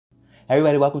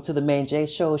Everybody, welcome to the Maine-J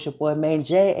Show. It's your boy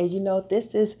Maine-J, and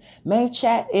this is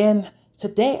Maine-Chat, and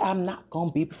today I'm not going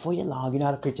to be before you long. You know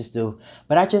how the preachers do.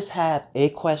 But I just have a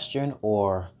question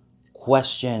or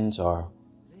questions or,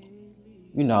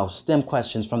 STEM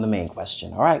questions from the main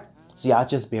question, all right? So y'all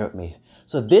just bear with me.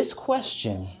 So this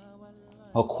question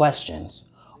or questions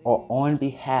are on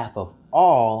behalf of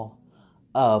all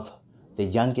of the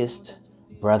youngest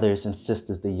brothers and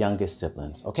sisters, the youngest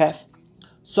siblings, okay?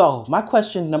 So my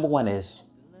question number one is,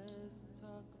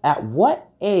 at what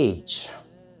age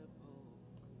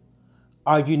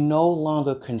are you no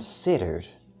longer considered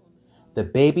the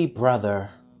baby brother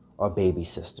or baby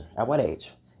sister? At what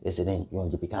age? Is it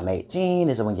when you become 18?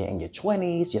 Is it when you're in your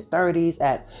 20s, your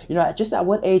 30s? Just at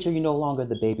what age are you no longer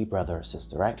the baby brother or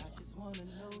sister, right?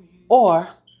 Or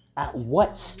at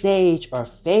what stage or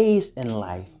phase in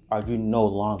life are you no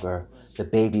longer the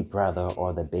baby brother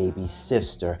or the baby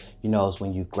sister? Is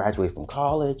when you graduate from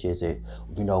college? Is it,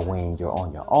 when you're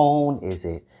on your own? Is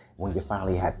it when you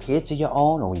finally have kids of your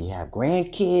own, or when you have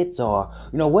grandkids, or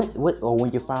or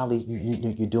when you finally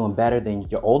you're doing better than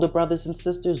your older brothers and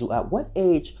sisters? At what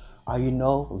age are you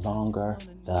no longer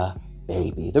the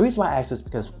baby? The reason why I ask this is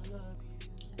because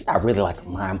not really like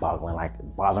mind-boggling, like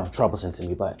bothering, troublesome to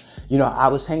me, but I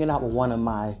was hanging out with one of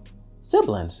my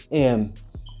siblings, and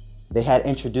they had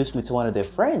introduced me to one of their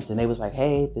friends, and they was like,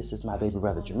 "Hey, this is my baby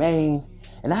brother Jermaine,"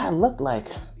 and I looked like,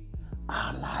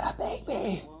 "I'm not a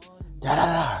baby," da da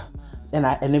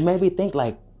da, and it made me think,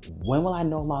 like, when will I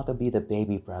no longer be the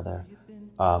baby brother,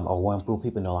 or when will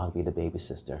people no longer be the baby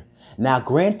sister? Now,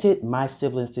 granted, my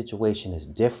sibling situation is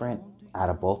different out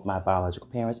of both my biological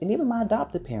parents and even my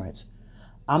adopted parents.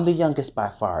 I'm the youngest by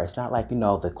far. It's not like,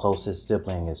 the closest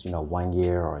sibling is, 1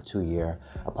 year or 2 year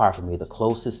apart from me. The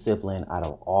closest sibling out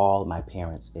of all my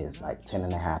parents is like 10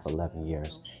 and a half, 11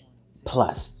 years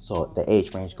plus. So the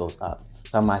age range goes up.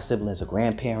 Some of my siblings are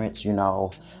grandparents,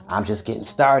 I'm just getting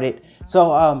started.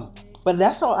 So, but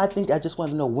that's all. I think I just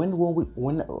want to know, when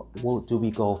do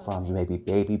we go from maybe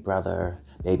baby brother,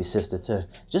 baby sister to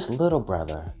just little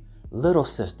brother, little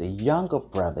sister, younger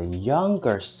brother,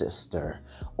 younger sister?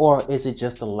 Or is it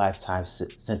just a lifetime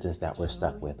sentence that we're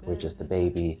stuck with? We're just a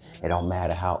baby. It don't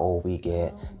matter how old we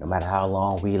get, no matter how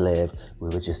long we live, we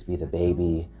would just be the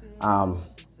baby. And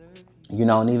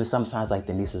even sometimes, like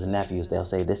the nieces and nephews, they'll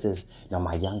say, "This is,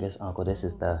 my youngest uncle. This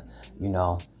is the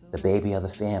baby of the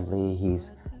family.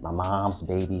 He's my mom's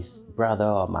baby's brother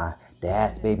or my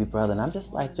dad's baby brother." And I'm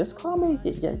just like, just call me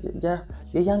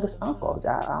your youngest uncle.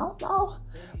 I don't know.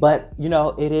 But,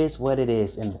 it is what it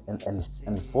is. And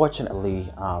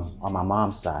unfortunately, on my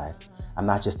mom's side, I'm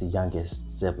not just the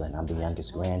youngest sibling. I'm the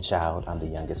youngest grandchild. I'm the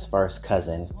youngest first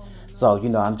cousin. So,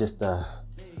 I'm just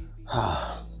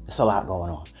it's a lot going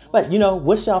on. But,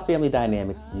 what's y'all family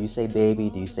dynamics? Do you say baby?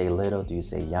 Do you say little? Do you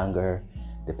say younger?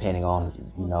 Depending on,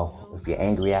 if you're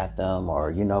angry at them,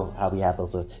 or, how we have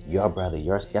those, your brother,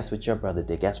 guess what your brother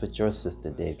did, guess what your sister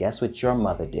did, guess what your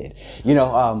mother did,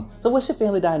 so what's your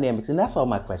family dynamics? And that's all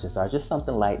my questions are. Just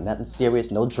something light, nothing serious,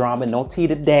 no drama, no tea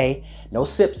today, no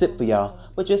sip for y'all,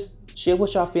 but just share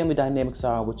what y'all family dynamics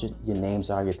are, what your names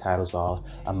are, your titles are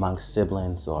amongst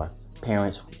siblings or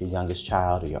parents, your youngest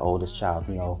child or your oldest child.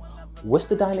 What's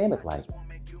the dynamic like?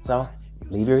 So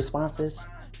leave your responses.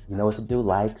 You know what to do.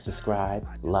 Like, subscribe,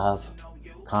 love,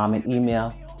 comment,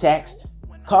 email, text,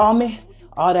 call me,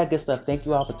 all that good stuff. Thank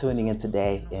you all for tuning in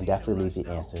today, and definitely leave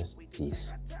your answers.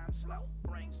 Peace.